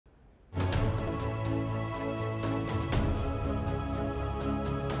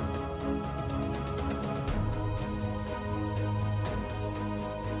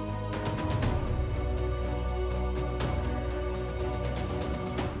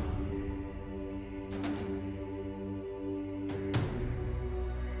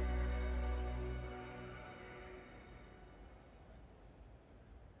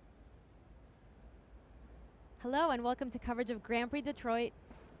Hello and welcome to coverage of Grand Prix Detroit.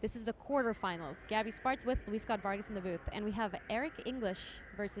 This is the quarterfinals. Gabby Sparts with Luis Scott Vargas in the booth. And we have Eric English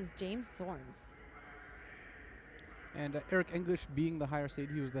versus James Zornes. And Eric English being the higher seed,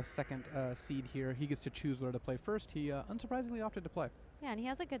 he was the second seed here. He gets to choose where to play first. He unsurprisingly opted to play. Yeah, and he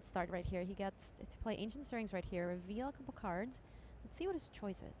has a good start right here. He gets to play Ancient Stirrings right here, reveal a couple cards. Let's see what his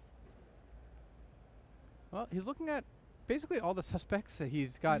choice is. Well, he's looking at basically all the suspects.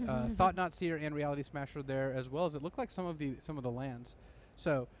 He's got Thought Not Seer and Reality Smasher there, as well as it looked like some of the lands.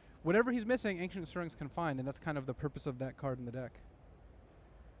 So whatever he's missing, Ancient Stirrings can find, and that's kind of the purpose of that card in the deck.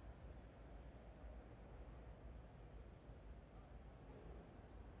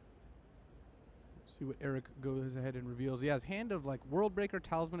 See what Eric goes ahead and reveals. He has hand of like World Breaker,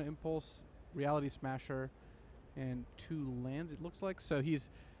 Talisman of Impulse, Reality Smasher, and 2 lands. It looks like. So he's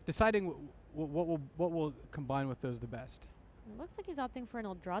deciding what will combine with those the best. It looks like he's opting for an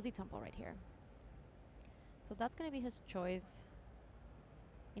Eldrazi Temple right here. So that's going to be his choice.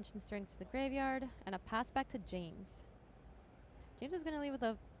 Ancient Stirrings to the graveyard and a pass back to James. James is going to leave with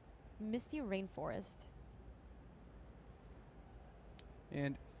a Misty Rainforest.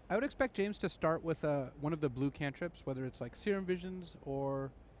 And I would expect James to start with one of the blue cantrips, whether it's like Serum Visions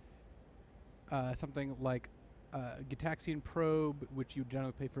or something like Gitaxian Probe, which you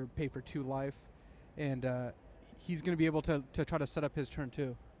generally pay for 2 life, and he's going to be able to try to set up his turn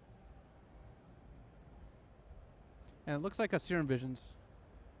too. And it looks like a Serum Visions.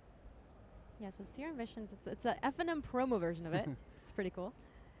 Yeah, so Serum Visions, it's a F&M promo version of it. It's pretty cool.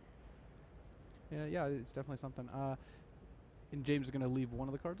 Yeah, it's definitely something. And James is going to leave one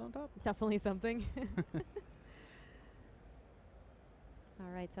of the cards on top? Definitely something.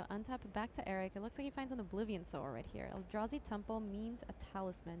 All right, so untap back to Eric. It looks like he finds an Oblivion Sower right here. Eldrazi Temple means a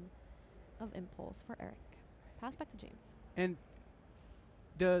Talisman of Impulse for Eric. Pass back to James. And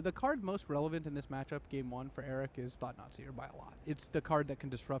the card most relevant in this matchup, game 1 for Eric, is Thought Not Seer by a lot. It's the card that can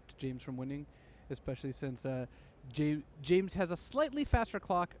disrupt James from winning, especially since James has a slightly faster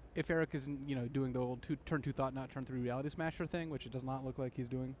clock if Eric isn't, doing the old turn 2 Thought Not, turn 3 Reality Smasher thing, which it does not look like he's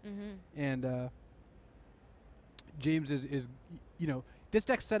doing. And James is this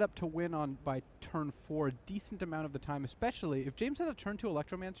deck's set up to win by turn 4 a decent amount of the time, especially if James has a turn 2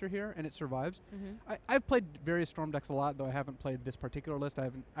 Electromancer here and it survives. I've played various Storm decks a lot, though I haven't played this particular list.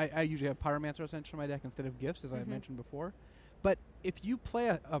 I usually have Pyromancer Ascension in my deck instead of Gifts, as I mentioned before. But if you play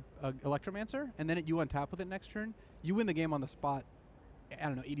a Electromancer and then you untap with it next turn, you win the game on the spot, I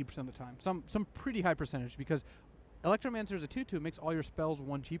don't know, 80% of the time. Some pretty high percentage, because Electromancer is a 2/2, makes all your spells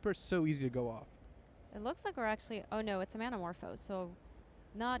 1 cheaper, so easy to go off. It looks like we're actually, oh no, it's a Manamorphose, so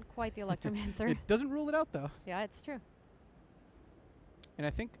not quite the Electromancer. It doesn't rule it out, though. Yeah, it's true. And I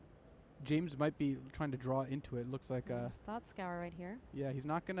think James might be trying to draw into it. Looks like Thought Scour right here. Yeah, he's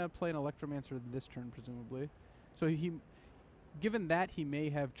not going to play an Electromancer this turn, presumably. So given that, he may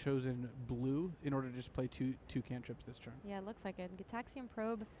have chosen blue in order to just play two cantrips this turn. Yeah, it looks like it. Gitaxian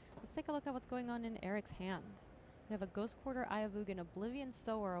Probe. Let's take a look at what's going on in Eric's hand. We have a Ghost Quarter, Eye of Ugin, Oblivion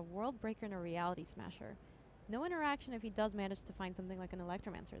Sower, a World Breaker, and a Reality Smasher. No interaction if he does manage to find something like an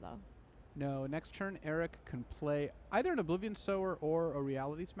Electromancer, though. No, next turn Eric can play either an Oblivion Sower or a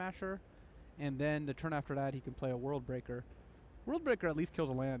Reality Smasher, and then the turn after that he can play a World Breaker. World Breaker at least kills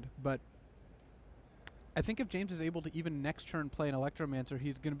a land, but I think if James is able to even next turn play an Electromancer,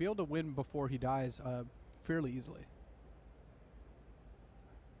 he's going to be able to win before he dies fairly easily.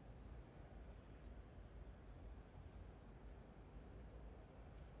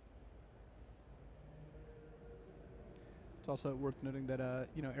 It's also worth noting that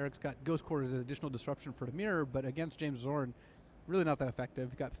Eric's got Ghost Quarters as additional disruption for the mirror, but against James Zornes, really not that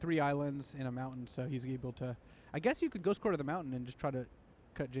effective. He's got 3 islands and a mountain, so he's able to. I guess you could Ghost Quarter the mountain and just try to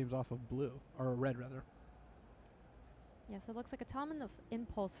cut James off of blue, or red rather. Yeah, so it looks like a Talisman of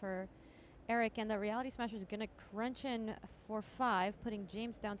Impulse for Eric, and the Reality Smasher is going to crunch in for 5, putting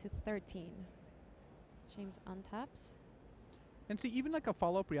James down to 13. James untaps. And see, even like a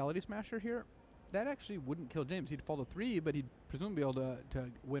follow-up Reality Smasher here, that actually wouldn't kill James. He'd fall to 3, but he'd presumably be able to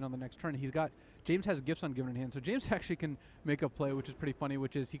win on the next turn. James has Gifts Ungiven in hand, so James actually can make a play, which is pretty funny,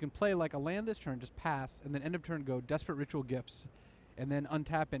 which is he can play like a land this turn, just pass, and then end of turn go Desperate Ritual Gifts, and then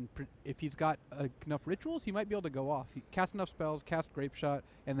untap, and if he's got enough rituals, he might be able to go off. He cast enough spells, cast Grape Shot,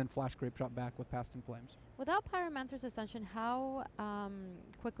 and then flash Grape Shot back with Past in Flames. Without Pyromancer's Ascension, how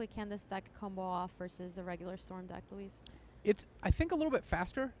quickly can this deck combo off versus the regular Storm deck, Luis? It's, I think, a little bit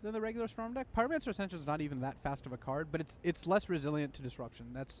faster than the regular Storm deck. Pyromancer Ascension is not even that fast of a card, but it's less resilient to disruption.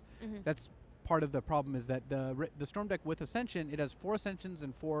 That's part of the problem, is that the Storm deck with Ascension, it has 4 Ascensions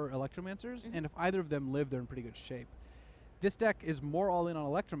and 4 Electromancers, and if either of them live, they're in pretty good shape. This deck is more all in on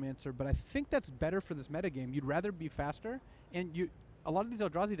Electromancer, but I think that's better for this metagame. You'd rather be faster, and a lot of these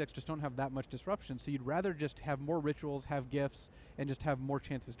Eldrazi decks just don't have that much disruption, so you'd rather just have more rituals, have gifts, and just have more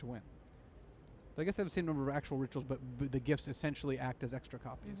chances to win. So I guess they have the same number of actual rituals, but the gifts essentially act as extra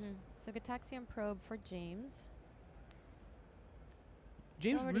copies. So Gitaxian Probe for James.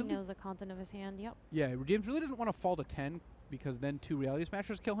 James already really knows the content of his hand. Yep. Yeah, James really doesn't want to fall to 10 because then 2 Reality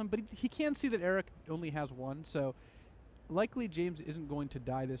Smashers kill him, but he can see that Eric only has 1, so likely James isn't going to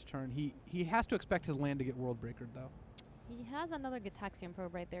die this turn. He has to expect his land to get World Breakered, though. He has another Gitaxian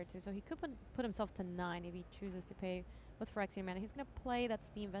Probe right there, too, so he could put himself to 9 if he chooses to pay with Phyrexian mana. He's going to play that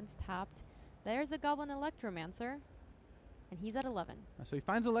Steam Vents tapped. There's a Goblin Electromancer, and he's at 11. So he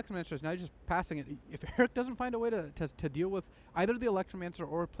finds the Electromancer. Now he's just passing it. If Eric doesn't find a way to deal with either the Electromancer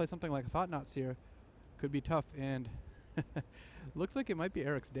or play something like Thought-Knot Seer, could be tough. And looks like it might be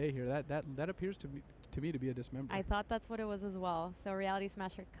Eric's day here. That appears to me to be a dismember. I thought that's what it was as well. So Reality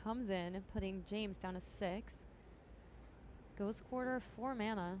Smasher comes in, putting James down to 6. Ghost Quarter, 4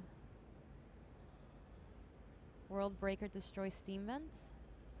 mana. World Breaker destroys Steam Vents.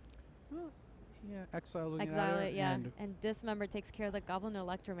 Well, yeah, exile it, yeah. And Dismember takes care of the Goblin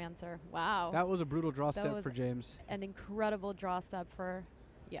Electromancer. Wow. That was a brutal draw step for James. An incredible draw step for,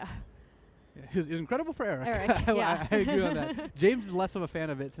 yeah. It was incredible for Eric. Yeah. I agree on that. James is less of a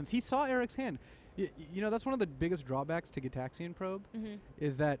fan of it since he saw Eric's hand. You know, that's one of the biggest drawbacks to Gitaxian Probe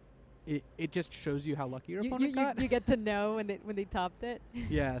is that it just shows you how lucky your opponent got. You get to know when they topped it.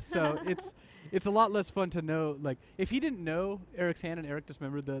 Yeah, so it's a lot less fun to know. Like, if he didn't know Eric's hand and Eric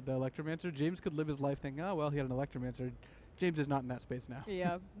dismembered the Electromancer, James could live his life thinking, oh, well, he had an Electromancer. James is not in that space now.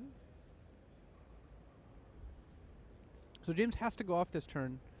 Yeah. So James has to go off this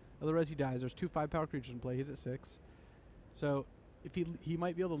turn, otherwise he dies. There's 2 5-power creatures in play. He's at 6. So if he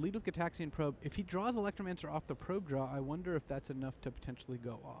might be able to lead with Gitaxian Probe. If he draws Electromancer off the Probe draw, I wonder if that's enough to potentially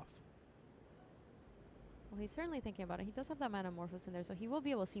go off. Well, he's certainly thinking about it. He does have that Manamorphose in there, so he will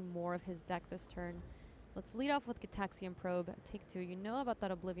be able to see more of his deck this turn. Let's lead off with Gitaxian Probe. Take 2. You know about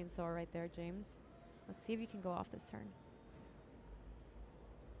that Oblivion Sower right there, James. Let's see if you can go off this turn.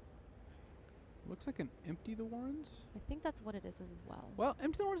 Looks like an Empty the Warrens. I think that's what it is as well. Well,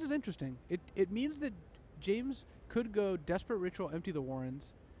 Empty the Warrens is interesting. It means that James could go Desperate Ritual, Empty the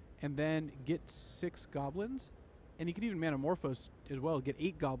Warrens, and then get 6 goblins. And he could even Manamorphose as well, get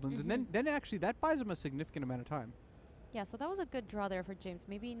 8 goblins. And then actually that buys him a significant amount of time. Yeah, so that was a good draw there for James.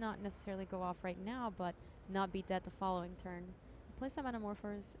 Maybe not necessarily go off right now, but not be dead the following turn. He plays that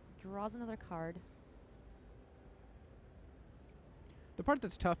Manamorphose, draws another card. The part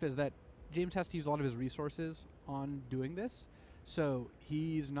that's tough is that James has to use a lot of his resources on doing this. So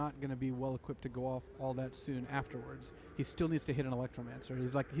he's not going to be well equipped to go off all that soon afterwards. He still needs to hit an Electromancer.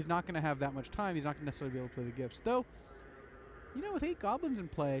 He's not going to have that much time. He's not going to necessarily be able to play the gifts. Though, you know, with 8 goblins in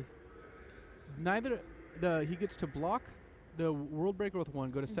play, he gets to block the World Breaker with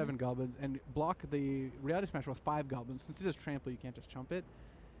 1, go to 7 goblins, and block the Reality Smasher with 5 goblins. Since it is trample, you can't just chump it.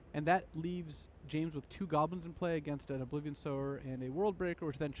 And that leaves James with 2 goblins in play against an Oblivion Sower and a World Breaker,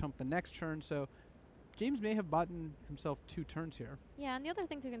 which then chump the next turn. So James may have bought himself 2 turns here. Yeah, and the other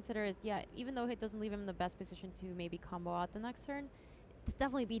thing to consider is, even though it doesn't leave him in the best position to maybe combo out the next turn, this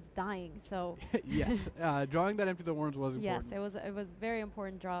definitely beats dying. So yes, drawing that Empty the Warrens was important. Yes, it was very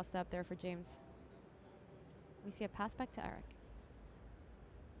important draw step there for James. We see a pass back to Eric.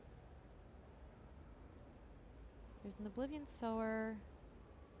 There's an Oblivion Sower.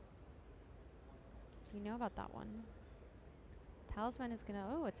 We know about that one. Talisman is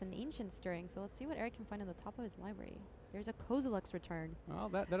gonna, it's an Ancient Stirring, so let's see what Eric can find on the top of his library. There's a Kozilek's Return. Well,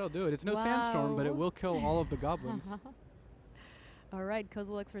 that'll do it. It's no Sandstorm, but it will kill all of the goblins. All right,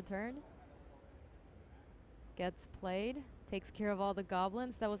 Kozilek's Return gets played, takes care of all the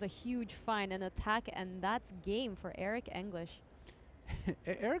goblins. That was a huge find, an attack, and that's game for Eric English.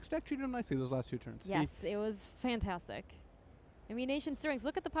 Eric's deck treated him nicely those last 2 turns. Yes, it was fantastic. I mean, Ancient Stirrings,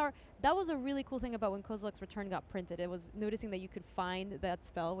 look at the power. That was a really cool thing about when Kozilek's Return got printed. It was noticing that you could find that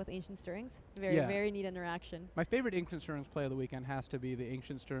spell with Ancient Stirrings. Very neat interaction. My favorite Ancient Stirrings play of the weekend has to be the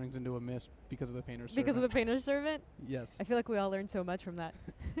Ancient Stirrings into a Mist because of the Painter's Servant. Because of the Painter's Servant? Yes. I feel like we all learned so much from that.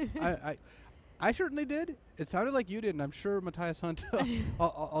 I certainly did. It sounded like you did, and I'm sure Matthias Hunt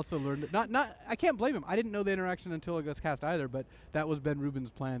also learned it. I can't blame him. I didn't know the interaction until it was cast either, but that was Ben Rubin's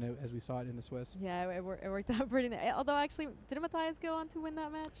plan as we saw it in the Swiss. Yeah, it worked out pretty nice. Although, actually, didn't Matthias go on to win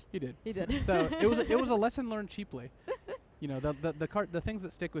that match? He did. He did. So it was a lesson learned cheaply. You know, the things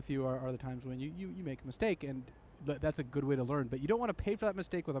that stick with you are the times when you make a mistake, and that's a good way to learn. But you don't want to pay for that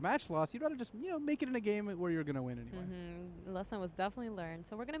mistake with a match loss. You'd rather just make it in a game where you're going to win anyway. The lesson was definitely learned.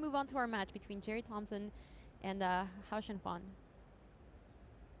 So we're going to move on to our match between Jerry Thompson and Hao Shenhuan.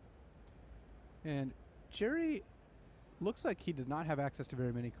 And Jerry looks like he does not have access to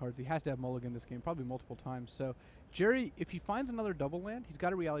very many cards. He has to have mulligan this game, probably multiple times. So Jerry, if he finds another double land, he's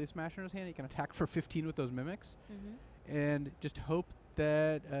got a Reality Smasher in his hand. He can attack for 15 with those mimics, and just hope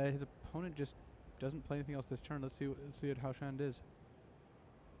that his opponent just doesn't play anything else this turn. Let's see what Hao Shan is.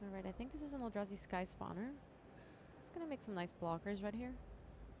 All right, I think this is an Eldrazi Sky Spawner. It's gonna make some nice blockers right here.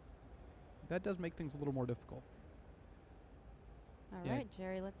 That does make things a little more difficult. All right,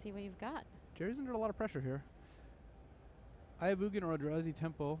 Jerry, let's see what you've got. Jerry's under a lot of pressure here. I have Ugin or Eldrazi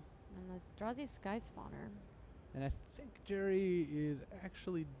Tempo. And this Eldrazi Sky Spawner. And I think Jerry is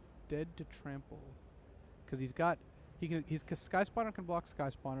actually dead to trample, because he's Sky Spawner can block Sky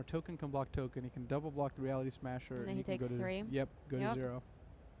Spawner, Token can block Token, he can double block the Reality Smasher, And then he takes go to 3. Yep, go to 0.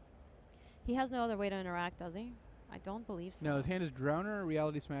 He has no other way to interact, does he? I don't believe so. No, his hand is Drowner,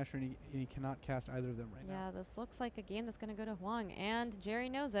 Reality Smasher, and he cannot cast either of them right now. Yeah, this looks like a game that's going to go to Huang, and Jerry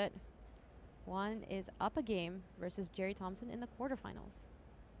knows it. Juan is up a game versus Jerry Thompson in the quarterfinals.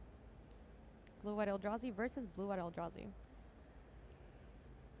 Blue-White Eldrazi versus Blue-White Eldrazi.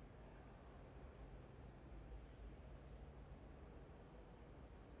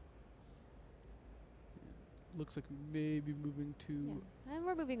 Looks like maybe moving to... Yeah. And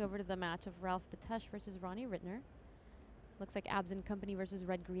we're moving over to the match of Ralph Batesh versus Ronnie Rittner. Looks like Abs and Company versus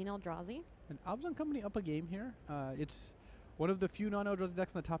Red-Green Eldrazi. And Abs and Company up a game here. It's one of the few non-Eldrazi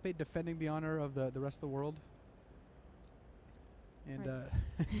decks in the top 8 defending the honor of the rest of the world.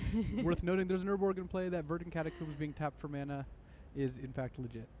 And worth noting, there's an Urborg in play. That Verdant Catacombs being tapped for mana is in fact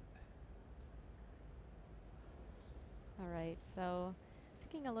legit. All right, so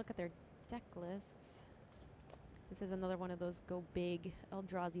taking a look at their deck lists. This is another one of those go big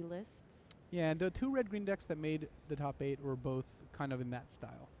Eldrazi lists. Yeah, and the 2 red-green decks that made the top 8 were both kind of in that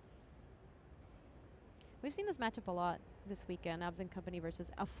style. We've seen this matchup a lot this weekend, Abs and Company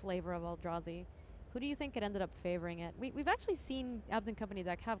versus a flavor of Eldrazi. Who do you think it ended up favoring it? We've actually seen Abs and Company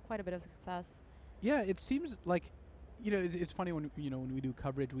deck have quite a bit of success. Yeah, it seems like, it's funny when when we do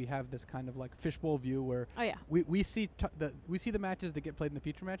coverage, we have this kind of like fishbowl view where we see the matches that get played in the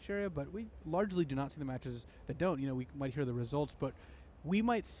feature match area, but we largely do not see the matches that don't. We might hear the results, but we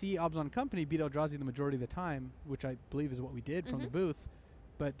might see Abs and Company beat Eldrazi the majority of the time, which I believe is what we did from the booth.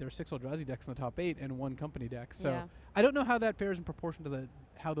 But there are 6 Eldrazi decks in the top 8 and 1 Company deck. So I don't know how that fares in proportion to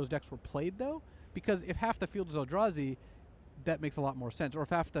how those decks were played, though. Because if half the field is Eldrazi, that makes a lot more sense. Or if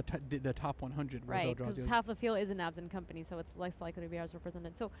half the top 100 was Eldrazi. Right, because half the field is in Abs and Company, so it's less likely to be ours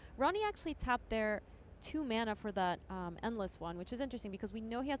represented. So Ronnie actually tapped their 2 mana for that Endless one, which is interesting because we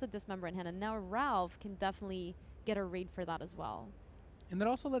know he has a Dismember in hand, and now Ralph can definitely get a read for that as well. And that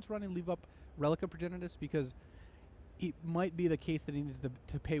also lets Ronnie leave up Relic of Progenitus, because it might be the case that he needs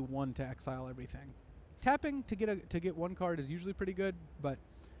to pay 1 to exile everything. Tapping to get 1 card is usually pretty good, but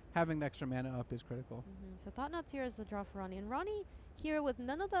having the extra mana up is critical. So Thought-Knot Seer is the draw for Ronnie. And Ronnie here with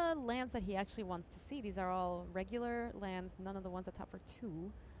none of the lands that he actually wants to see. These are all regular lands, none of the ones that tap for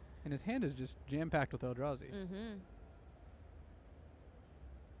 2. And his hand is just jam-packed with Eldrazi.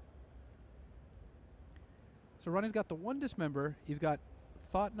 So Ronnie's got the 1 Dismember. He's got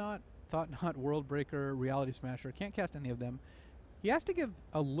Thought-Knot, Worldbreaker, Reality Smasher. Can't cast any of them. He has to give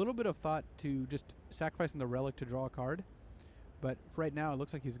a little bit of thought to just sacrificing the Relic to draw a card. But right now, it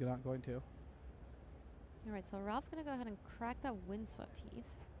looks like he's not going to. All right, so Ralph's going to go ahead and crack that Windswept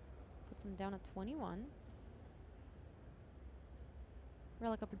Heath. Puts him down at 21.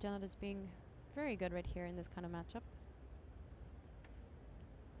 Relic of Progenitus being very good right here in this kind of matchup.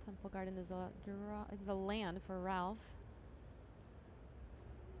 Temple Garden is a land for Ralph.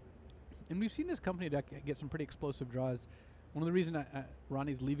 And we've seen this Company deck get some pretty explosive draws. One of the reasons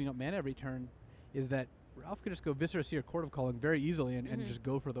Ronnie's leaving up mana every turn is that Ralph could just go Viscera Seer, Court of Calling very easily and just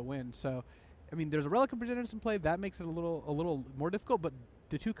go for the win. So, I mean, there's a Relic of Progenitus in play. That makes it a little more difficult, but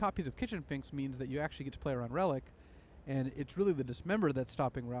the 2 copies of Kitchen Finks means that you actually get to play around Relic, and it's really the Dismember that's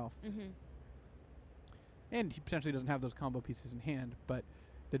stopping Ralph. And he potentially doesn't have those combo pieces in hand, but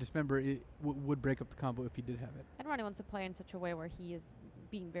the Dismember would break up the combo if he did have it. And Ronnie wants to play in such a way where he is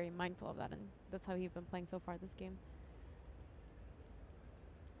being very mindful of that, and that's how he's been playing so far this game.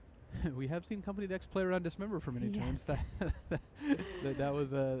 We have seen Company decks play around Dismember for many turns. That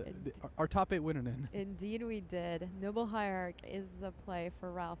was our top 8 winner then. Indeed we did. Noble Hierarch is the play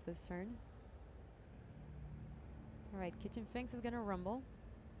for Ralph this turn. All right, Kitchen Finks is going to rumble.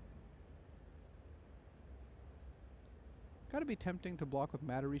 Got to be tempting to block with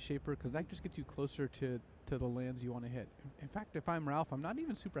Matter Reshaper, because that just gets you closer to the lands you want to hit. In fact, if I'm Ralph, I'm not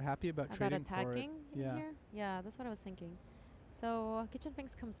even super happy about trading attacking for it. here? Yeah, that's what I was thinking. So Kitchen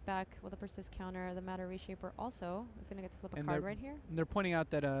Finks comes back with a persist counter. The Matter Reshaper also is going to get to flip a And card right here. And they're pointing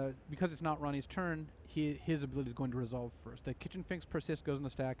out that because it's not Ronnie's turn, his ability is going to resolve first. The Kitchen Finks persist goes in the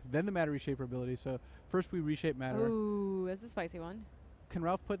stack, then the Matter Reshaper ability. So first we reshape Matter. Ooh, that's a spicy one. Can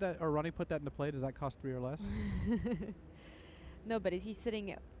Ralph put that, or Ronnie put that into play? Does that cost 3 or less? No, but he's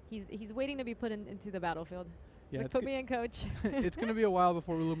sitting. He's waiting to be put into the battlefield. Yeah, Like, put me in, coach. It's going to be a while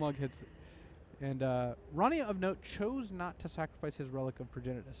before Ulamog hits. And Ronnie, of note, chose not to sacrifice his Relic of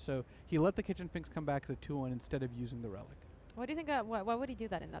Progenitus. So he let the Kitchen Finks come back as a 2-1 instead of using the Relic. What do you think? Why would he do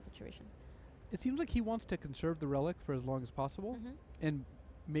that in that situation? It seems like he wants to conserve the Relic for as long as possible and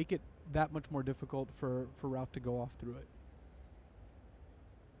make it that much more difficult for Ralph to go off through it.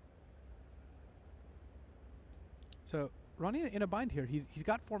 So Ronnie in a bind here. He's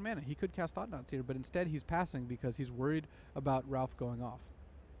got 4 mana. He could cast Thought-Knots here, but instead he's passing because he's worried about Ralph going off.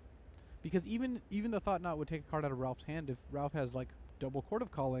 Because even the Thought-Knot would take a card out of Ralph's hand. If Ralph has like double Court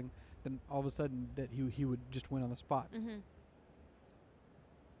of Calling, then all of a sudden that he would just win on the spot.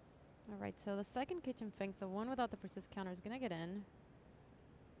 All right, so the second Kitchen Finks, the one without the persist counter, is gonna get in.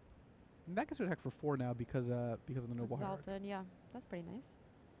 And that gets to attack for 4 now because of the Noble Hierarch. Exalted, yeah, that's pretty nice.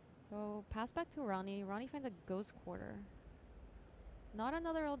 So pass back to Ronnie. Ronnie finds a Ghost Quarter. Not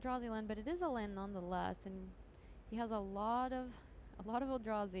another Eldrazi land, but it is a land nonetheless, and he has a lot of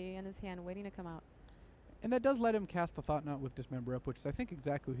Eldrazi in his hand waiting to come out. And that does let him cast the Thought-Knot with Dismember Up, which is I think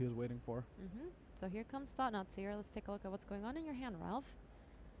exactly what he was waiting for. So here comes Thought-Knot Seer. Let's take a look at what's going on in your hand, Ralph.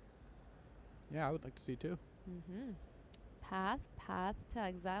 Yeah, I would like to see too. Path to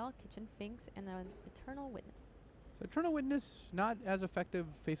exile, Kitchen Finks, and an Eternal Witness. So Eternal Witness, not as effective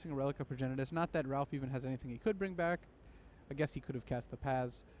facing a Relic of Progenitus. Not that Ralph even has anything he could bring back. I guess he could have cast the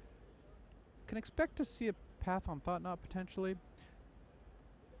Paths. Can expect to see a Path on Thought-Knot potentially.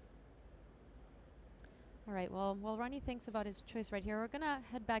 All right, well, while Ronnie thinks about his choice right here, we're going to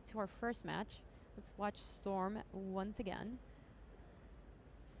head back to our first match. Let's watch Storm once again.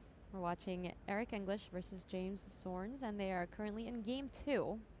 We're watching Eric English versus James Zornes, and they are currently in Game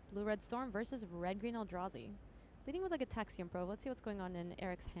 2. Blue-Red Storm versus Red-Green Eldrazi. Leading with a Gataxian Probe. Let's see what's going on in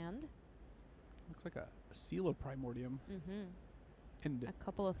Eric's hand. Looks like a Seal of Primordium. And a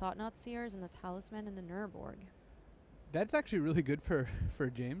couple of Thought-Knot Seers and the Talisman and the Nurborg. That's actually really good for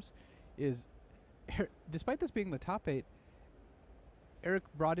James. Despite this being the top 8, Eric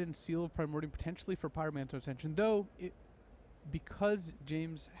brought in Seal of Primordium potentially for Pyromancer Ascension, though because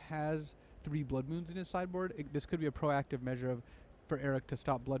James has 3 Blood Moons in his sideboard, this could be a proactive measure for Eric to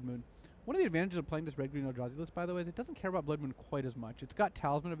stop Blood Moon. One of the advantages of playing this Red-Green Eldrazi list, by the way, is it doesn't care about Blood Moon quite as much. It's got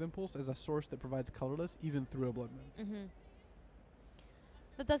Talisman of Impulse as a source that provides colorless even through a Blood Moon.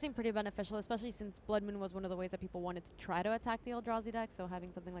 That does seem pretty beneficial, especially since Blood Moon was one of the ways that people wanted to try to attack the Eldrazi deck, so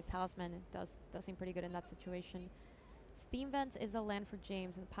having something like Talisman does seem pretty good in that situation. Steam Vents is a land for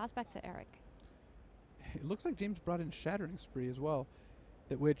James, and pass back to Eric. It looks like James brought in Shattering Spree as well,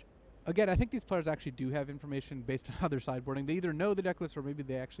 which, again, I think these players actually do have information based on how they're sideboarding. They either know the deck list or maybe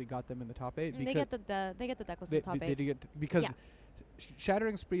they actually got them in the top 8. They get the deck list in the top 8. Because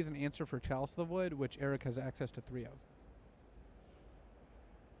Shattering Spree is an answer for Chalice of the Void, which Eric has access to 3 of.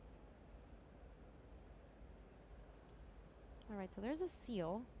 All right, so there's a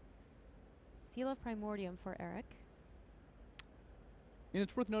Seal. Seal of Primordium for Eric. And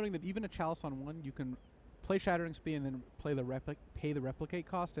it's worth noting that even a Chalice on 1, you can play Shattering Spree and then pay the Replicate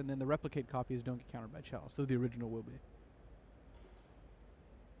cost, and then the Replicate copies don't get countered by Chalice, so the original will be.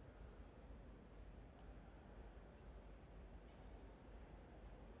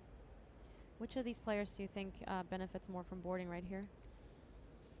 Which of these players do you think benefits more from boarding right here?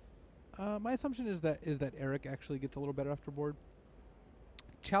 My assumption is that Eric actually gets a little better after board.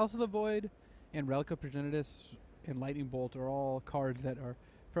 Chalice of the Void and Relic of Progenitus and Lightning Bolt are all cards that are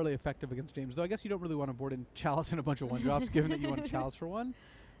fairly effective against James. Though I guess you don't really want to board in Chalice and a bunch of 1-drops, given that you want a Chalice for 1.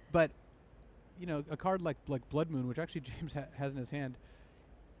 But you know, a card like Blood Moon, which actually James has in his hand.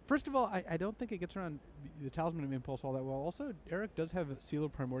 First of all, I don't think it gets around the Talisman of Impulse all that well. Also, Eric does have a Seal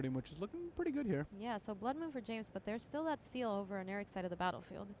of Primordium, which is looking pretty good here. Yeah, so Blood Moon for James, but there's still that Seal over on Eric's side of the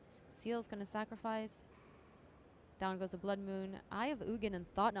battlefield. Seal's going to sacrifice. Down goes the Blood Moon. Eye of Ugin and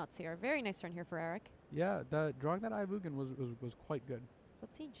Thought-Knot Seer. Very nice turn here for Eric. Yeah, drawing that Eye of Ugin was quite good. So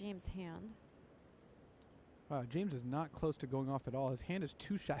let's see James' hand. Wow, James is not close to going off at all. His hand is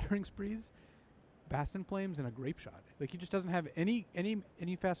 2 Shattering Sprees, Bastion Flames, and a Grape Shot. Like, he just doesn't have any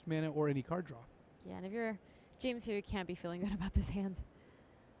fast mana or any card draw. Yeah, and if you're James here, you can't be feeling good about this hand.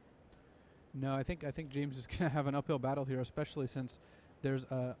 No, I think James is going to have an uphill battle here, especially since there's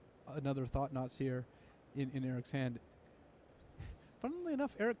another Thought-Knot Seer in Eric's hand. Funnily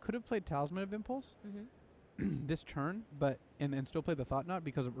enough, Eric could have played Talisman of Impulse. this turn, and still play the Thought Knot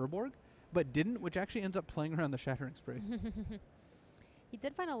because of Urborg, but didn't, which actually ends up playing around the Shattering Spray. He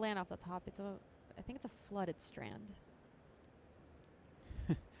did find a land off the top. I think it's a flooded strand.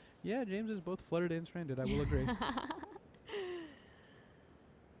 Yeah, James is both flooded and stranded. I will agree.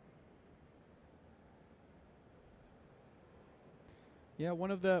 Yeah,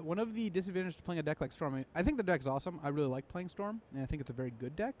 one of the disadvantages to playing a deck like Storm. I think the deck's awesome. I really like playing Storm, and I think it's a very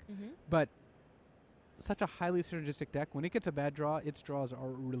good deck. But such a highly synergistic deck. When it gets a bad draw, its draws are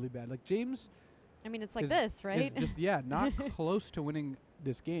really bad. Like James, I mean, it's like this, right? Is just not close to winning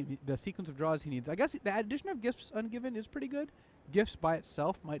this game. The sequence of draws he needs. I guess the addition of Gifts Ungiven is pretty good. Gifts by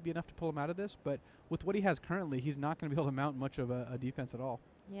itself might be enough to pull him out of this, but with what he has currently, he's not going to be able to mount much of a defense at all.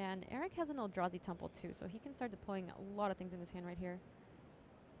 Yeah, and Eric has an Eldrazi Temple too, so he can start deploying a lot of things in his hand right here.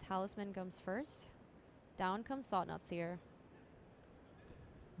 Talisman comes first. Down comes Thought Knot Seer.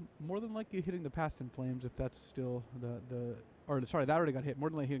 More than likely hitting the Past in Flames if that's still sorry, that already got hit. More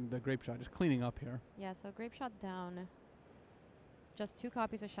than likely hitting the Grape Shot, just cleaning up here. Yeah, so Grape Shot down. Just 2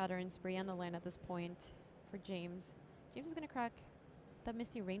 copies of Shattering Spree on the land at this point for James. James is going to crack the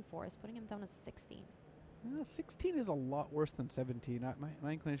Misty Rainforest, putting him down to 16. 16 is a lot worse than 17.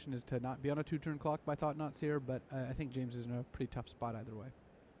 My inclination is to not be on a 2-turn clock by Thought Knot Seer, but I think James is in a pretty tough spot either way.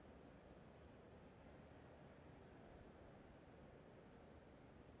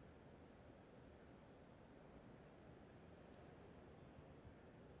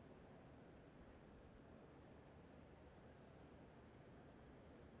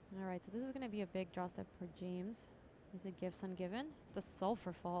 All right, so this is going to be a big draw step for James. Is it Gifts Ungiven? The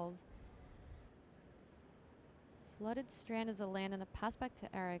Sulfur Falls. Flooded Strand is a land and a pass back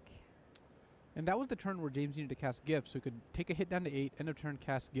to Eric. And that was the turn where James needed to cast Gifts, so he could take a hit down to 8, end of turn,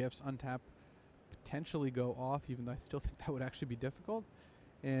 cast Gifts, untap, potentially go off, even though I still think that would actually be difficult.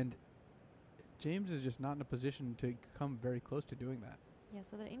 And James is just not in a position to come very close to doing that. Yeah,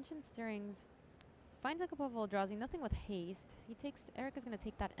 so the Ancient Stirrings finds a couple of Eldrazi, nothing with haste. Eric is going to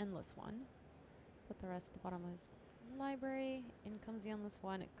take that Endless one. Put the rest at the bottom of his library. In comes the Endless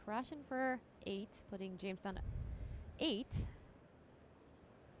one. Crashing for 8, putting James down to 8.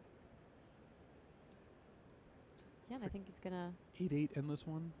 Yeah, and I think he's going to... 8/8 Endless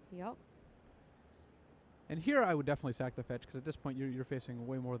one. Yep. And here I would definitely sack the fetch, because at this point you're facing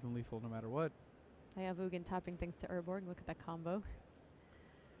way more than lethal no matter what. I have Ugin tapping things to Urborg. Look at that combo.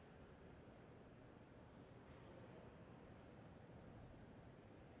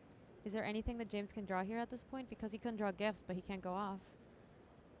 Is there anything that James can draw here at this point? Because he couldn't draw Gifts, but he can't go off.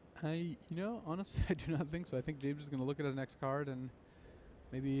 Honestly, I do not think so. I think James is going to look at his next card and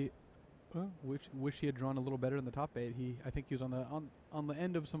maybe wish he had drawn a little better in the top 8. I think he was on the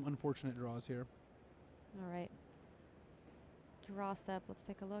end of some unfortunate draws here. All right. Draw step. Let's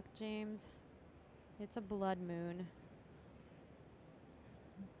take a look, James. It's a Blood Moon.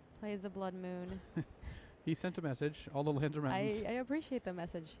 Plays a Blood Moon. He sent a message. All the lands are mountains. I appreciate the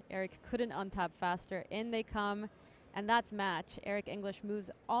message. Eric couldn't untap faster. In they come, and that's match. Eric English moves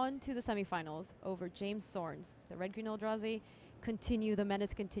on to the semifinals over James Zornes. The Red-Green Eldrazi continue. The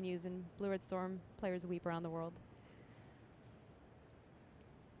menace continues, and Blue-Red Storm players weep around the world.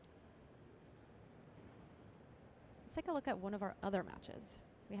 Let's take a look at one of our other matches.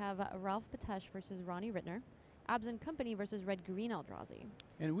 We have Ralph Patesh versus Ronnie Rittner. Abs and Company versus Red-Green Eldrazi.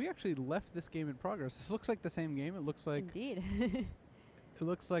 And we actually left this game in progress. This looks like the same game. It looks like... Indeed. It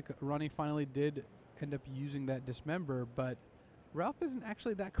looks like Ronnie finally did end up using that Dismember, but Ralph isn't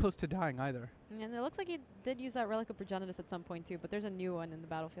actually that close to dying either. And it looks like he did use that Relic of Progenitus at some point too, but there's a new one in the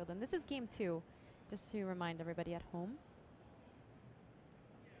battlefield. And this is game 2, just to remind everybody at home.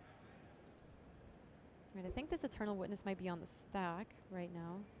 Right, I think this Eternal Witness might be on the stack right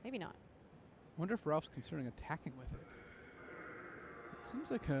now. Maybe not. I wonder if Ralph's considering attacking with it. It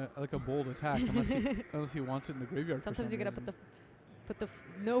seems like a bold attack, unless he wants it in the graveyard. Sometimes you gotta put the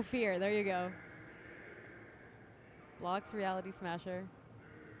no fear. There you go. Blocks Reality Smasher.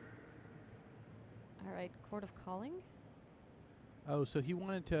 All right, Court of Calling. Oh, so he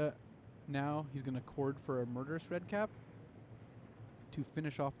wanted to. Now he's gonna chord for a Murderous Redcap to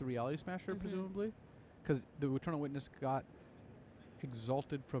finish off the Reality Smasher, presumably, because the Eternal Witness got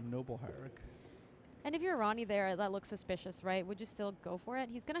exalted from Noble Hierarch. And if you're Ronnie there, that looks suspicious, right? Would you still go for it?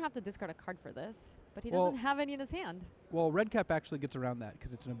 He's going to have to discard a card for this, but he doesn't have any in his hand. Well, Redcap actually gets around that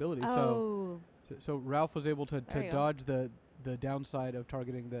because it's an ability. Oh. So Ralph was able to dodge the downside of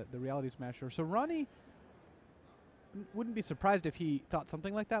targeting the Reality Smasher. So Ronnie wouldn't be surprised if he thought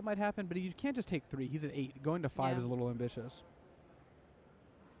something like that might happen, but you can't just take 3. He's at 8. Going to 5 is a little ambitious.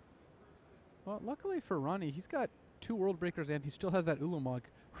 Well, luckily for Ronnie, he's got 2 World Breakers and he still has that Ulamog.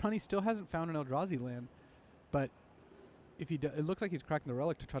 Ronnie still hasn't found an Eldrazi land. But if he it looks like he's cracking the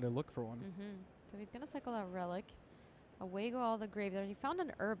relic to try to look for one. So he's going to cycle that relic. Away go all the graveyards. He found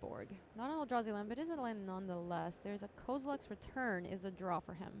an Urborg. Not an Eldrazi land, but it is a land nonetheless. There's a Kozilek's Return is a draw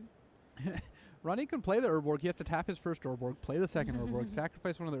for him. Ronnie can play the Urborg. He has to tap his first Urborg, play the second Urborg,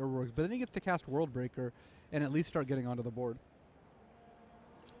 sacrifice one of the Urborgs, but then he gets to cast Worldbreaker and at least start getting onto the board.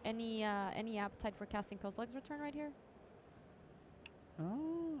 Any appetite for casting Kozilek's Return right here?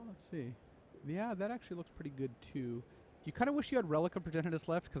 Oh, let's see. Yeah, that actually looks pretty good too. You kind of wish you had Relic of Progenitus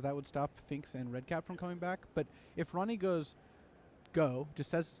left because that would stop Finks and Redcap from coming back. But if Ronnie goes go,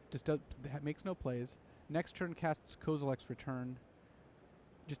 makes no plays, next turn casts Kozilek's Return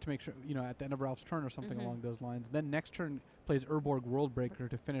just to make sure, at the end of Ralph's turn or something along those lines. Then next turn plays Urborg Worldbreaker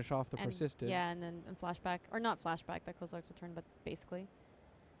to finish off the Persisted. Yeah, and then flashback, or not flashback, that Kozilek's Return, but basically.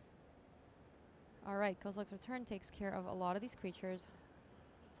 All right, Kozilek's Return takes care of a lot of these creatures.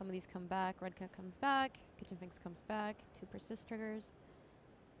 Some of these come back. Redcap comes back. Kitchen Finks comes back. 2 persist triggers.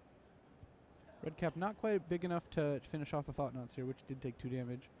 Redcap not quite big enough to finish off the Thought Knots here, which did take 2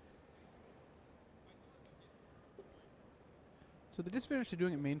 damage. So the disadvantage to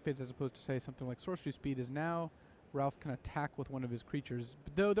doing it main phase as opposed to, say, something like Sorcery Speed is now Ralph can attack with one of his creatures,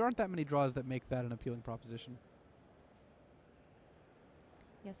 but though there aren't that many draws that make that an appealing proposition.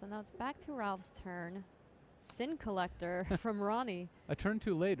 Yeah, so now it's back to Ralph's turn. Sin Collector from Ronnie. A turn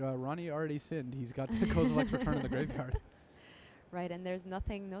too late. Ronnie already sinned. He's got the Kozilek's Return in the graveyard. Right, and there's no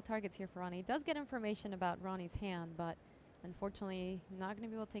targets here for Ronnie. He does get information about Ronnie's hand, but unfortunately not going to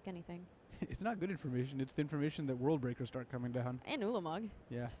be able to take anything. It's not good information. It's the information that Worldbreakers start coming down. And Ulamog.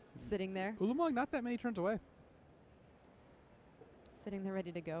 Yeah. Just sitting there. Ulamog not that many turns away. Sitting there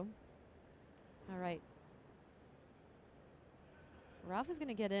ready to go. All right. Ralph is going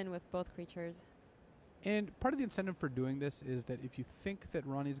to get in with both creatures. And part of the incentive for doing this is that if you think that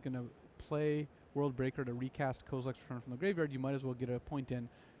Ronnie's going to play Worldbreaker to recast Kozilek's Return from the graveyard, you might as well get a point in.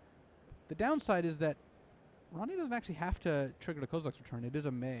 The downside is that Ronnie doesn't actually have to trigger the Kozilek's Return. It is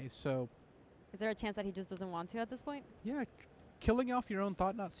a May, so... Is there a chance that he just doesn't want to at this point? Yeah, killing off your own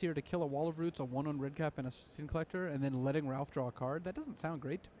Thought-Knot Seer to kill a Wall of Roots, a 1/1 Redcap, and a Sin Collector, and then letting Ralph draw a card, that doesn't sound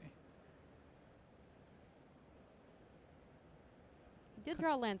great to me. He did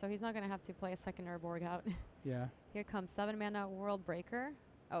draw land, so he's not going to have to play a second Urborg out. Yeah. Here comes 7 mana Worldbreaker.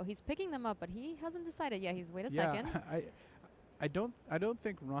 Oh, he's picking them up, but he hasn't decided yet. He's wait a second. I don't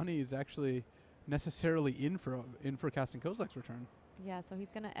think Ronnie is actually necessarily in for casting Kozilek's Return. Yeah, so he's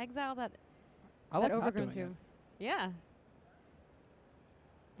going to exile that I like Overgrown Tomb. Yeah.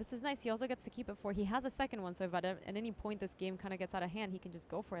 This is nice. He also gets to keep it for. He has a second one, so if at any point this game kind of gets out of hand, he can just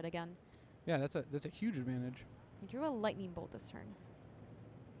go for it again. Yeah, that's a huge advantage. He drew a Lightning Bolt this turn.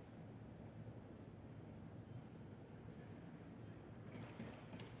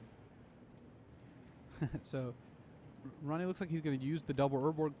 So Ronnie looks like he's going to use the double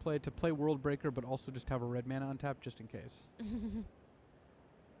Urborg play to play Worldbreaker, but also just have a red mana untapped just in case.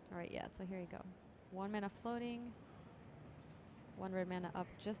 All right, yeah, so here you go. 1 mana floating, 1 red mana up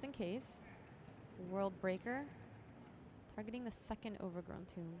just in case. Worldbreaker, targeting the second Overgrown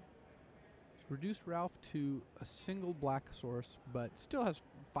Tomb. It's reduced Ralph to a single black source, but still has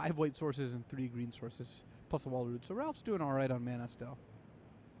 5 white sources and 3 green sources, plus a Wall Root. So Ralph's doing all right on mana still.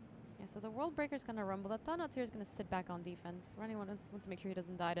 Yeah, so the Worldbreaker's going to rumble. The Thought-Knot Seer is going to sit back on defense. Ronnie wants to make sure he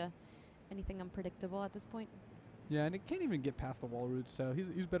doesn't die to anything unpredictable at this point. Yeah, and it can't even get past the Wall Root, so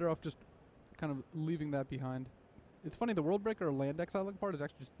he's better off just kind of leaving that behind. It's funny, the Worldbreaker or land exiling part has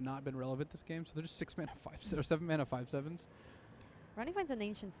actually just not been relevant this game, so they're just 6 mana 5 or 7 mana 5/7s. Ronnie finds an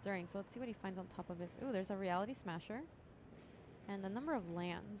Ancient Stirring, so let's see what he finds on top of his. Ooh, there's a Reality Smasher and a number of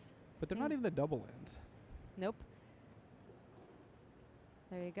lands. But they're not even the double lands. Nope.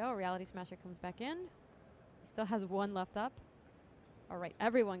 There you go. Reality Smasher comes back in. He still has 1 left up. All right,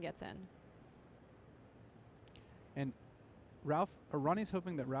 everyone gets in. And Ronnie's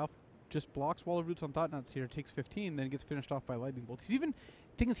hoping that Ralph just blocks Wall of Roots on Thought-Knot Seer, takes 15, then gets finished off by Lightning Bolt.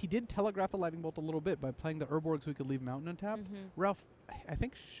 Thing is, he did telegraph the Lightning Bolt a little bit by playing the Urborg so he could leave Mountain untapped. Ralph, I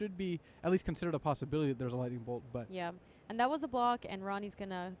think, should be at least considered a possibility that there's a Lightning Bolt, but... Yeah, and that was the block, and Ronnie's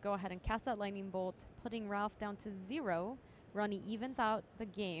going to go ahead and cast that Lightning Bolt, putting Ralph down to 0. Ronnie evens out the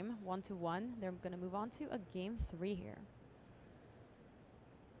game 1-1. They're going to move on to a game 3 here.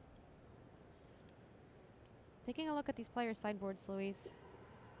 Taking a look at these players' sideboards, Luis.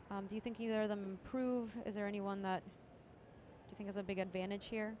 Do you think either of them improve? Is there anyone that do you think has a big advantage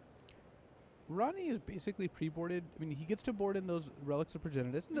here? Ronnie is basically pre-boarded. I mean, he gets to board in those Relics of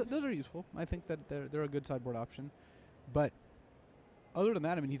Progenitus. Those are useful. I think that they're a good sideboard option. But other than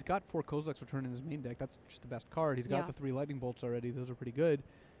that, I mean, he's got 4 Kozilek's Return in his main deck. That's just the best card. He's got the 3 Lightning Bolts already. Those are pretty good.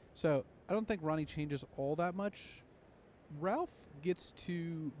 So I don't think Ronnie changes all that much. Ralph gets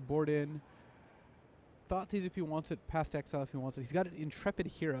to board in. Thoughtseize if he wants it, Past Exile if he wants it. He's got an Intrepid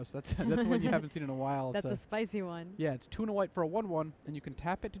Hero, so that's one you haven't seen in a while. That's so a spicy one. yeah, it's 2 and a white for a 1/1, and you can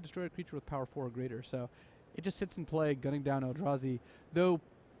tap it to destroy a creature with power 4 or greater. So it just sits in play, gunning down Eldrazi. Though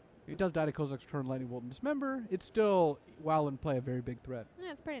it does die to Kozilek's Return, Lightning Bolt, and Dismember, it's still, while in play, a very big threat.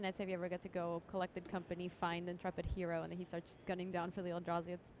 Yeah, it's pretty nice if you ever get to go Collected Company, find Intrepid Hero, and then he starts gunning down for the Eldrazi.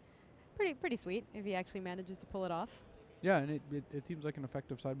 It's pretty sweet if he actually manages to pull it off. Yeah, and it seems like an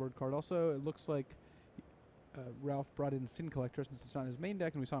effective sideboard card. Also, it looks like Ralph brought in Sin Collector since it's not his main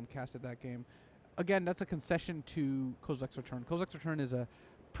deck, and we saw him cast it that game. Again, that's a concession to Kozilek's Return. Kozilek's Return is a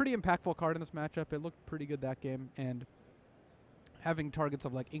pretty impactful card in this matchup. It looked pretty good that game, and having targets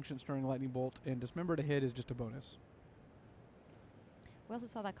of like Ancient Stirring, Lightning Bolt, and Dismember to hit is just a bonus. We also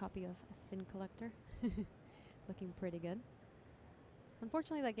saw that copy of Sin Collector. Looking pretty good.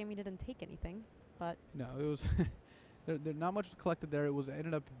 Unfortunately, that game he didn't take anything, but... No, it was... not much was collected there. It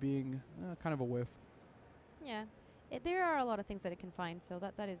ended up being kind of a whiff. Yeah. There are a lot of things that it can find, so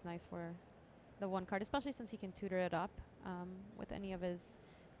that is nice for the one card, especially since he can tutor it up with any of his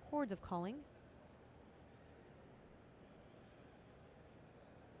Chords of Calling.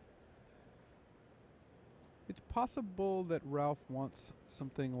 It's possible that Ralph wants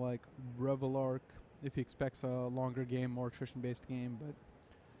something like Revelark if he expects a longer game, more attrition-based game, but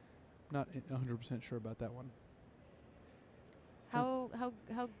not 100% sure about that one.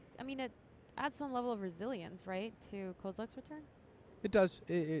 I mean, it adds some level of resilience, right, to Kozilek's Return? It does.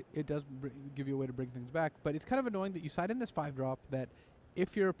 It does give you a way to bring things back, but it's kind of annoying that you side in this 5-drop that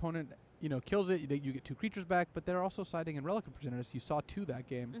if your opponent, kills it, you get 2 creatures back, but they're also siding in Relic of Progenitus. You saw 2 that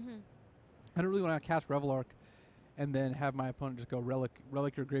game. Mm-hmm. I don't really want to cast Revelark and then have my opponent just go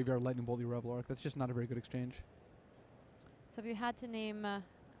Relic your Graveyard, Lightning Bolt your Revelark. That's just not a very good exchange. So if you had to name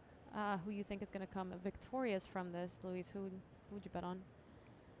who you think is going to come victorious from this, Luis, who would you bet on?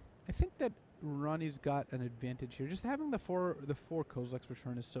 I think that Ronnie's got an advantage here. Just having the four Kozilek's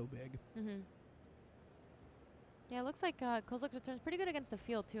Return is so big. Mm-hmm. Yeah, it looks like Kozilek's Return is pretty good against the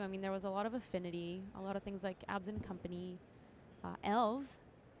field, too. I mean, there was a lot of affinity, a lot of things like Absent Company, Elves.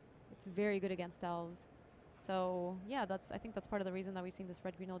 It's very good against Elves. So, yeah, I think that's part of the reason that we've seen this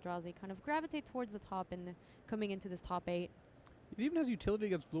red-green Eldrazi kind of gravitate towards the top and coming into this top 8. It even has utility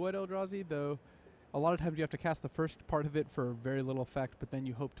against blue-white Eldrazi, though a lot of times you have to cast the first part of it for very little effect, but then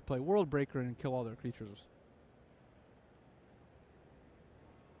you hope to play World Breaker and kill all their creatures.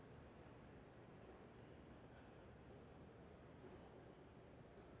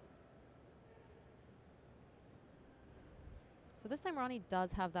 So this time Ronnie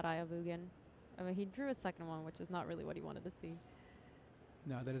does have that Eye of Ugin. I mean, he drew a second one, which is not really what he wanted to see.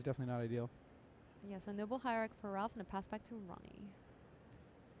 No, that is definitely not ideal. Yeah, so Noble Hierarch for Ralph and a pass back to Ronnie.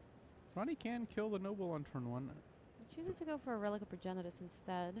 Ronnie can kill the Noble on turn 1. He chooses to go for a Relic of Progenitus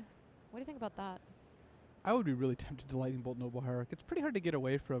instead. What do you think about that? I would be really tempted to Lightning Bolt Noble Hierarch. It's pretty hard to get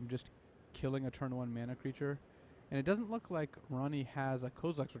away from just killing a turn 1 mana creature. And it doesn't look like Ronnie has a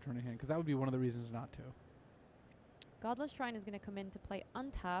Kozilek's Return in hand, because that would be one of the reasons not to. Godless Shrine is going to come in to play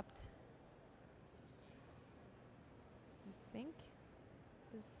untapped. I think.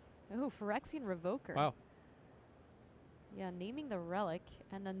 Phyrexian Revoker. Wow. Yeah, naming the relic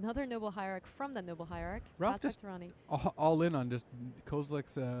and another Noble Hierarch from the Noble Hierarch. Ralph Pass just back to Ronnie. all in on just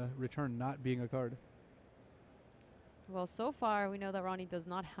Kozilek's Return not being a card. Well, so far we know that Ronnie does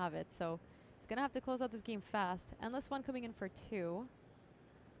not have it, so he's going to have to close out this game fast. Endless One coming in for 2.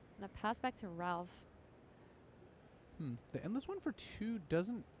 And a pass back to Ralph. The Endless One for 2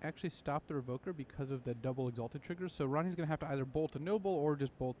 doesn't actually stop the Revoker because of the double Exalted trigger, so Ronnie's going to have to either bolt a Noble or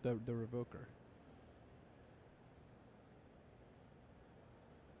just bolt the Revoker.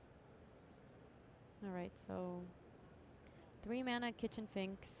 Alright, so 3 mana Kitchen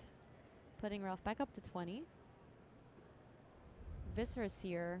Finks, putting Ralph back up to 20. Viscera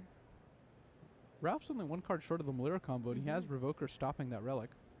Seer. Ralph's only 1 card short of the Malira combo, and he has Revoker stopping that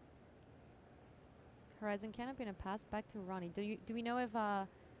Relic. Horizon Canopy and a pass back to Ronnie. Do we know if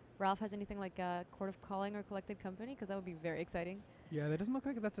Ralph has anything like Court of Calling or Collected Company? Because that would be very exciting. Yeah, that doesn't look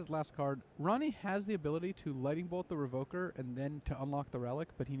like that's his last card. Ronnie has the ability to Lightning Bolt the Revoker and then to unlock the Relic,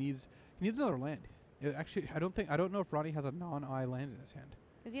 but he needs another land. Actually, I don't know if Ronnie has a non-eye land in his hand.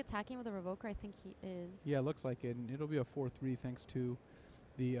 Is he attacking with a Revoker? I think he is. Yeah, it looks like it. And it'll be a 4/3 thanks to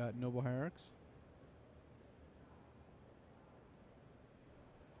the Noble Hierarchs.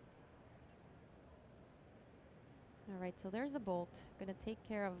 Alright, so there's a Bolt. Going to take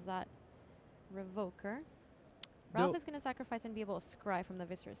care of that Revoker. Ralph is going to sacrifice and be able to scry from the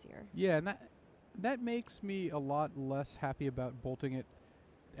Viscera Seer. Yeah, and that makes me a lot less happy about bolting it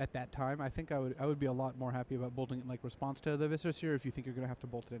at that time. I think I would be a lot more happy about bolting it in like response to the Viscera Seer if you think you're going to have to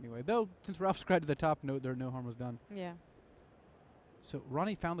bolt it anyway. Though, since Ralph's cried to the top, no harm was done. Yeah. So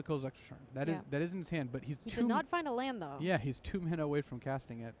Ronnie found the Kozilek's Return. That is in his hand, but he did not find a land though. Yeah, he's 2 mana away from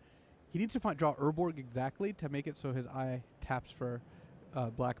casting it. He needs to draw Urborg exactly to make it so his eye taps for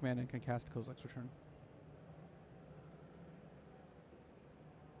black mana and can cast Kozilek's Return.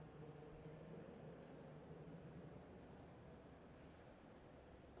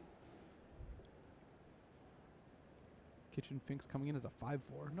 Kitchen Finks coming in as a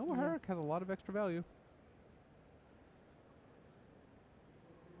 5/4. Noah Herrick has a lot of extra value.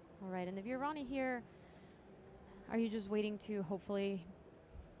 All right, and if you're Ronnie here, are you just waiting to hopefully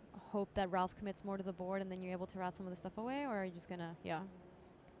hope that Ralph commits more to the board and then you're able to rat some of the stuff away, or are you just gonna,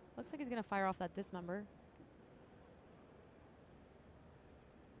 looks like he's gonna fire off that Dismember.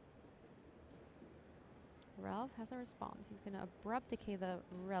 Ralph has a response. He's gonna Abrupt Decay the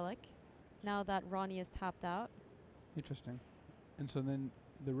Relic now that Ronnie is tapped out. Interesting. And so then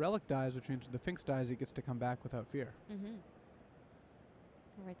the Relic dies, which means the Finks dies, he gets to come back without fear. Mm-hmm.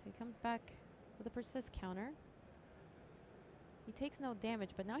 All right, so he comes back with a Persist counter. He takes no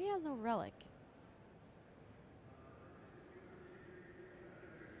damage, but now he has no Relic.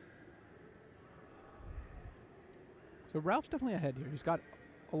 So Ralph's definitely ahead here. He's got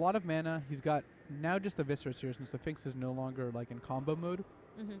a lot of mana. He's got now just the Viscera Seer since the Finks is no longer like in combo mode.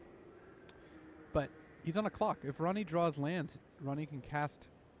 Mm-hmm. But he's on a clock. If Ronnie draws lands, Ronnie can cast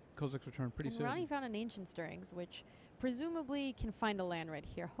Kozilek's Return pretty soon. Ronnie found an Ancient Stirrings, which presumably can find a land right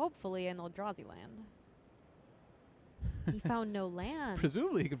here. Hopefully an Eldrazi land. He found no lands.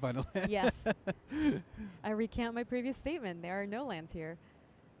 Presumably he can find a land. Yes. I recant my previous statement. There are no lands here.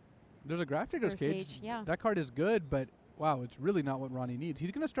 There's a Grafdigger's Cage. Yeah. That card is good, but wow, it's really not what Ronnie needs.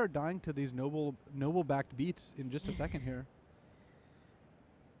 He's going to start dying to these noble-backed beats in just a second here.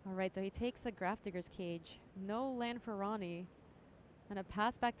 All right, so he takes the Grafdigger's Cage. No land for Ronnie. And a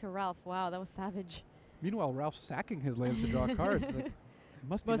pass back to Ralph. Wow, that was savage. Meanwhile, Ralph's sacking his lands to draw cards. Like, it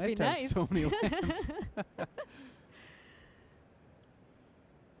must be nice to have so many lands.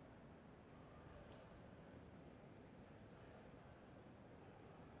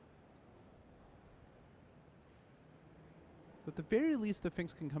 At the very least, the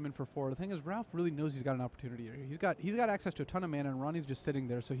Finks can come in for 4. The thing is, Ralph really knows he's got an opportunity here. He's got access to a ton of mana, and Ronnie's just sitting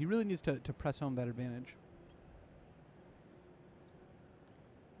there, so he really needs to press home that advantage.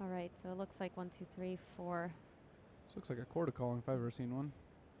 All right, so it looks like 1, 2, 3, 4. This looks like a Quarter Calling if I've ever seen one.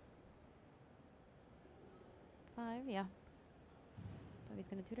 5, yeah. So he's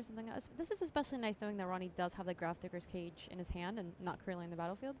going to tutor something else. This is especially nice knowing that Ronnie does have the Grafdigger's Cage in his hand and not currently in the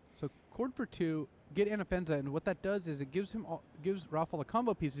battlefield. So Cord for 2, get Anafenza, and what that does is it gives Ralph all the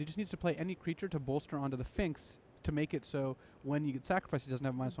combo pieces. He just needs to play any creature to bolster onto the Finks to make it so when you get sacrificed, he doesn't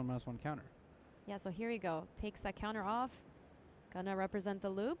have -1/-1 counter. Yeah, so here we go. Takes that counter off. Gonna represent the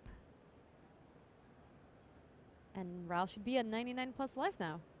loop. And Ralph should be at 99 plus life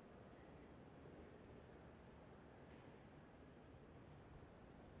now.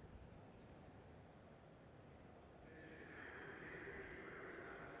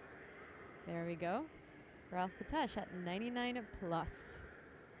 There we go. Ralph Patesh at 99 plus.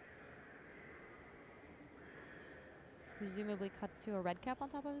 Presumably cuts to a red cap on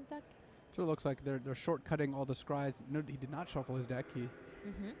top of his deck. So it looks like they're shortcutting all the scries. No, he did not shuffle his deck.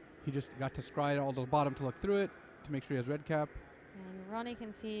 He just got to scry all the bottom to look through it to make sure he has red cap. And Ronnie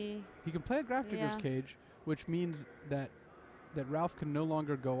can see. He can play a Grafdigger's Cage, which means that Ralph can no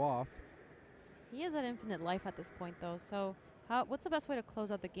longer go off. He is at infinite life at this point, though. So what's the best way to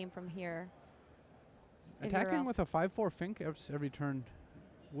close out the game from here? Attacking with a 5/4 Fink every turn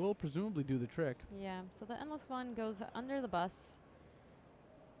will presumably do the trick. Yeah, so the Endless One goes under the bus.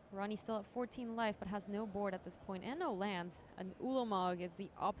 Ronnie's still at 14 life, but has no board at this point and no lands. An Ulamog is the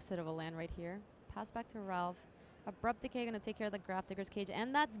opposite of a land right here. Pass back to Ralph. Abrupt Decay going to take care of the Grafdigger's Cage,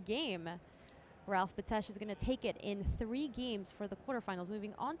 and that's game. Ralph Patesh is going to take it in 3 games for the quarterfinals,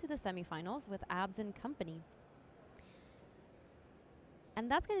 moving on to the semifinals with Abs and company. And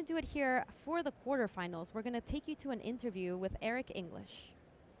that's going to do it here for the quarterfinals. We're going to take you to an interview with Eric English.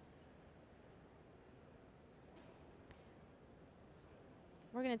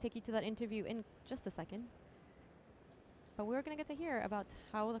 We're going to take you to that interview in just a second. But we're going to get to hear about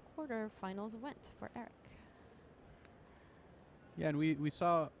how the quarterfinals went for Eric. Yeah, and we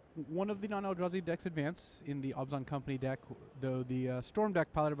saw one of the non-Eldrazi decks advance in the Obzon Company deck, though the Storm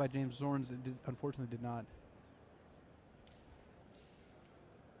deck piloted by James Zornes unfortunately did not.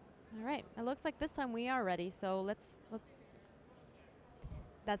 All right, it looks like this time we are ready, so let's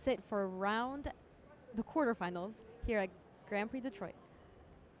that's it for the quarterfinals here at Grand Prix Detroit.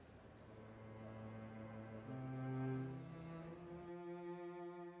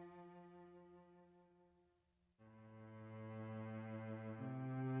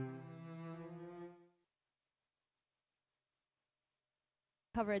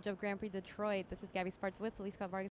 coverage of Grand Prix Detroit. This is Gabby Sparts with Elise Scott Vargas.